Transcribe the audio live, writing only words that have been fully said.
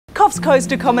COFFS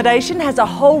Coast Accommodation has a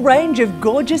whole range of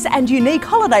gorgeous and unique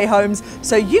holiday homes,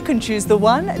 so you can choose the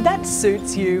one that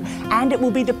suits you. And it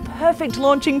will be the perfect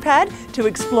launching pad to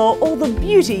explore all the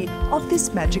beauty of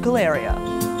this magical area.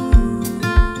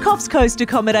 COFFS Coast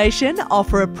Accommodation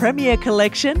offer a premier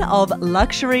collection of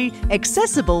luxury,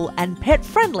 accessible and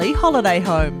pet-friendly holiday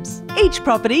homes. Each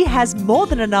property has more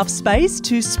than enough space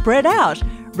to spread out,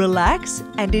 relax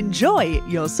and enjoy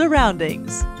your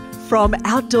surroundings. From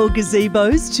outdoor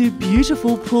gazebos to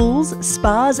beautiful pools,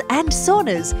 spas and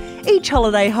saunas, each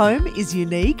holiday home is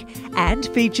unique and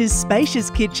features spacious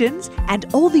kitchens and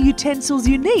all the utensils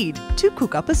you need to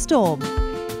cook up a storm.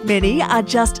 Many are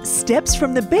just steps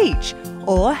from the beach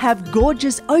or have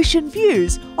gorgeous ocean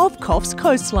views of COFFS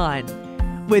coastline.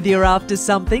 Whether you're after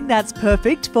something that's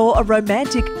perfect for a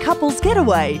romantic couple's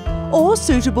getaway or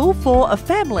suitable for a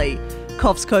family,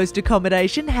 COFFS Coast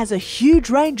Accommodation has a huge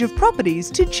range of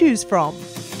properties to choose from.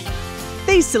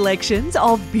 These selections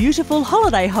of beautiful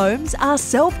holiday homes are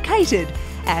self-catered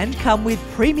and come with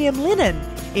premium linen,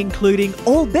 including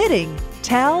all bedding,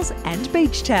 towels and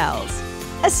beach towels.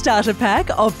 A starter pack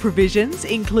of provisions,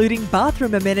 including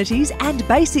bathroom amenities and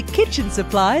basic kitchen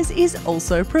supplies, is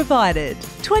also provided.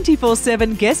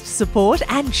 24/7 guest support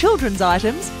and children's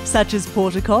items, such as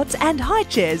porta-cots and high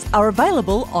chairs, are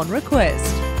available on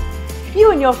request.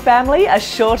 You and your family are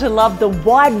sure to love the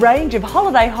wide range of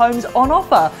holiday homes on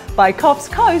offer by COFFS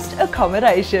Coast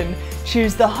Accommodation.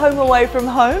 Choose the home away from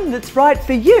home that's right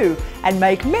for you and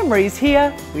make memories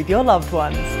here with your loved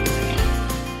ones.